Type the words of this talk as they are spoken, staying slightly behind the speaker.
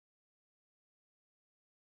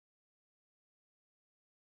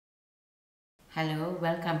Hello,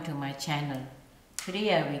 welcome to my channel.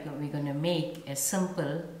 Today we're going to make a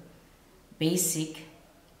simple, basic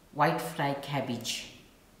white fried cabbage.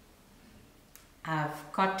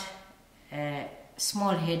 I've got a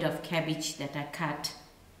small head of cabbage that I cut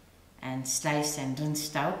and sliced and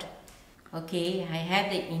rinsed out. Okay, I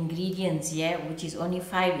have the ingredients here, which is only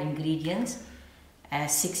 5 ingredients,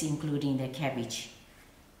 6 including the cabbage.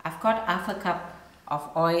 I've got half a cup of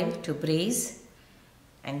oil to braise,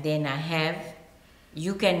 and then I have,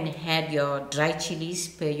 you can add your dry chilies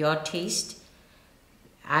per your taste.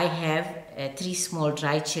 I have 3 small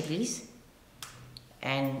dry chilies,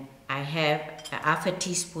 and I have half a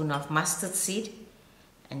teaspoon of mustard seed,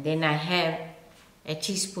 and then I have a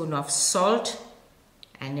teaspoon of salt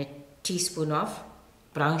and a teaspoon of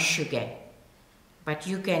brown sugar. But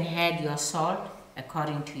you can add your salt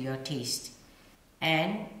according to your taste.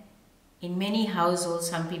 And in many households,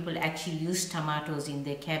 some people actually use tomatoes in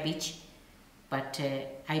their cabbage, but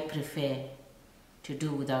I prefer to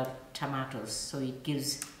do without tomatoes, so it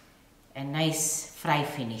gives a nice fry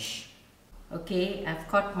finish. Okay, I've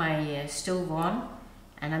got my stove on,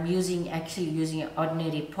 and I'm actually using an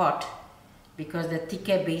ordinary pot, because the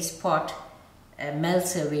thicker base pot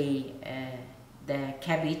melts away the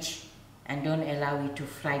cabbage and don't allow it to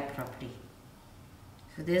fry properly.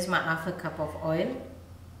 So there's my half a cup of oil.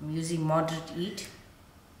 I'm using moderate heat.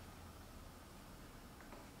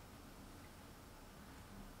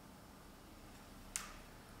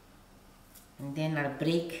 And then I'll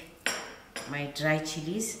break my dry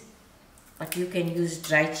chilies, but you can use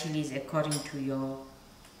dry chilies according to your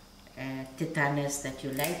thickness that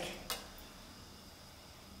you like.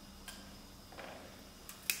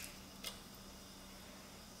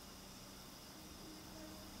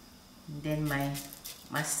 And then my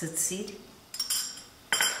mustard seed.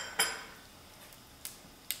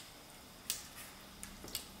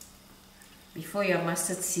 Before your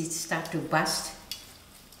mustard seeds start to burst,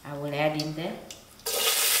 I will add in there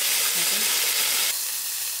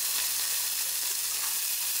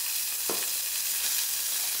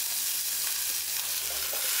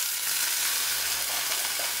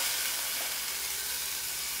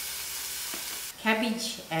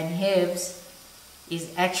cabbage and herbs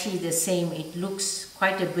is actually the same. It looks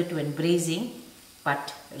quite a bit when braising,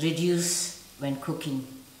 but reduce when cooking.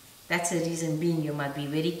 That's the reason being you must be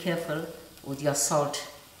very careful with your salt.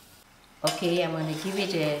 Okay, I'm going to give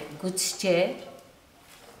it a good stir,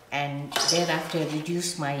 and thereafter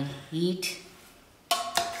reduce my heat,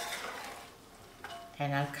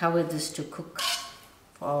 and I'll cover this to cook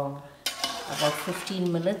for about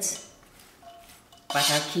 15 minutes, but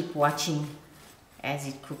I'll keep watching as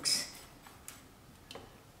it cooks.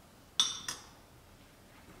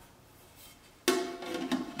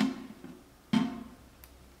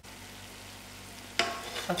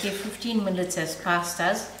 Okay, 15 minutes has passed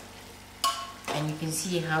us, and you can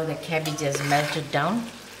see how the cabbage has melted down.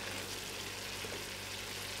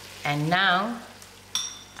 And now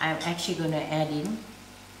I'm actually going to add in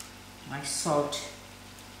my salt,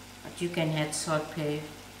 but you can add salt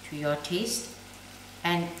to your taste.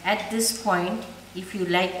 And at this point, if you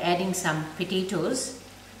like adding some potatoes,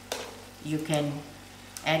 you can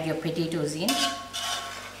add your potatoes in.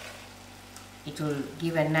 It will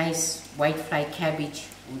give a nice white fried cabbage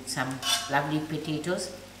with some lovely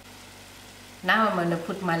potatoes. Now I'm going to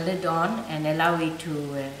put my lid on and allow it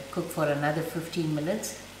to cook for another 15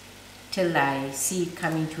 minutes till I see it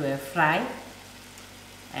coming to a fry,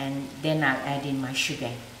 and then I'll add in my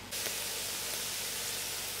sugar.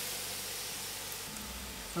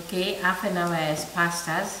 Okay, half an hour has passed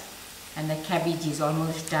us, and the cabbage is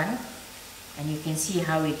almost done, and you can see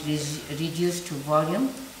how it reduced to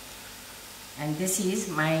volume. And this is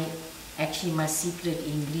my secret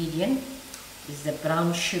ingredient is the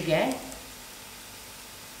brown sugar.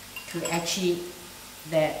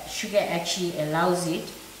 The sugar actually allows it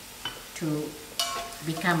to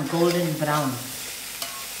become golden brown.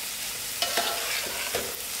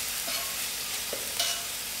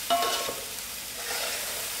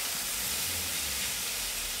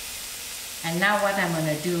 And now what I'm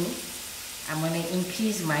going to do, I'm going to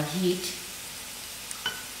increase my heat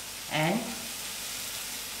and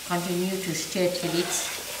continue to stir till it's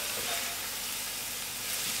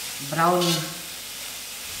brown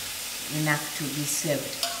enough to be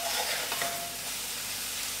served.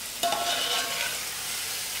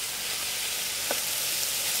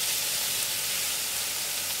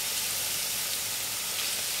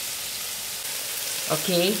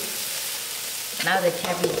 Okay, now the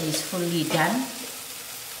cabbage is fully done.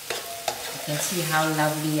 You can see how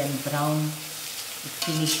lovely and brown it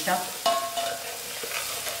finished up.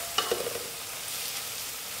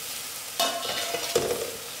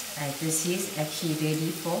 This is actually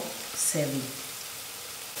ready for serving.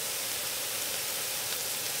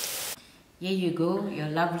 Here you go, your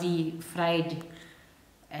lovely fried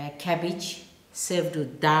cabbage served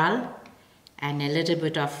with dhal and a little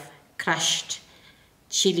bit of crushed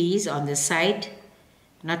chilies on the side.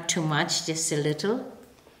 Not too much, just a little.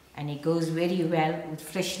 And it goes very well with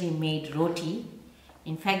freshly made roti.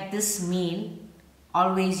 In fact, this meal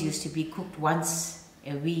always used to be cooked once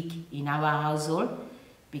a week in our household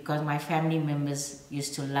because my family members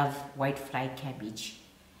used to love white fried cabbage.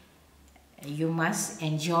 You must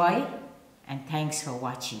enjoy, and thanks for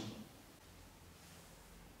watching.